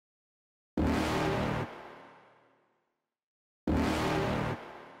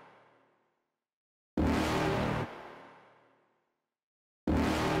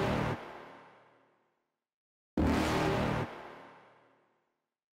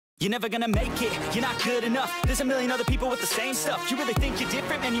You're never gonna make it, you're not good enough. There's a million other people with the same stuff. You really think you're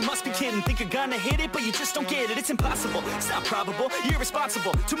different? Man, you must be kidding. Think you're gonna hit it, but you just don't get it. It's impossible, it's not probable, you're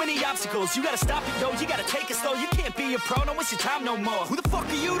irresponsible. Too many obstacles, you gotta stop it, yo. You gotta take it slow, you can't be a pro. Don't waste your time no more. Who the fuck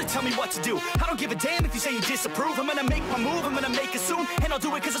are you to tell me what to do? I don't give a damn if you say you disapprove. I'm gonna make my move, I'm gonna make it soon. And I'll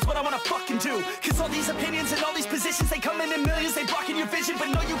do it cause it's what I wanna fucking do. Cause all these opinions and all these positions, they come in millions, they blocking your vision. But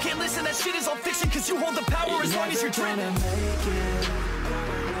no, you can't listen, that shit is all fiction. Cause you hold the power as long as you're dreaming.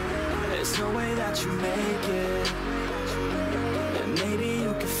 There's no way that you make it, and maybe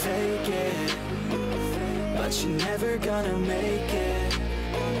you can fake it, but you're never gonna make it.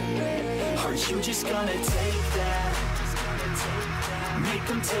 Aren't you just gonna take that? Make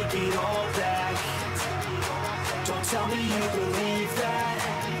them take it all back. Don't tell me you believe that.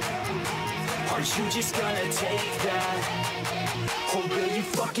 Aren't you just gonna take that? Or will you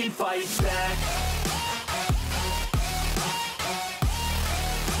fucking fight back?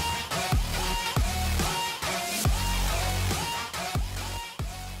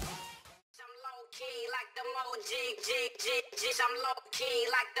 I'm low key like the Moji. I'm low key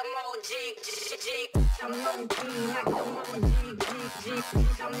like the Moji. I'm low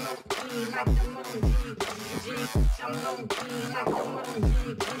key like the Moji. I'm low key like the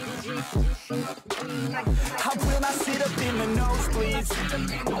Moji. I will not sit up in the nosebleeds.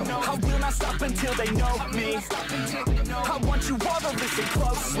 I will not stop until they know me. I want you all to listen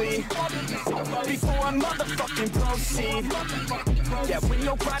closely before I motherfucking proceed. Yeah, when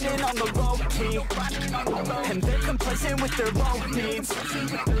you're grinding on the low key and they're complacent with their own needs,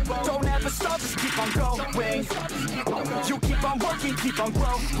 don't ever stop, just keep on going. You keep on working, keep on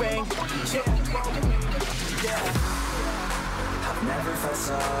growing. Yeah. I've never felt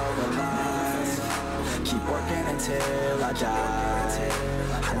so alive. Keep working until I die.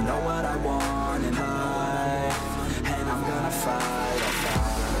 I know what I want in life, and I'm gonna fight, I'll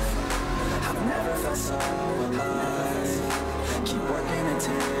fight. I've never felt so alive. Keep working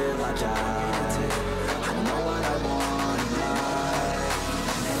until I die. I know what I want in life,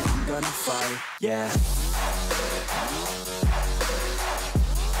 and I'm gonna fight, yeah.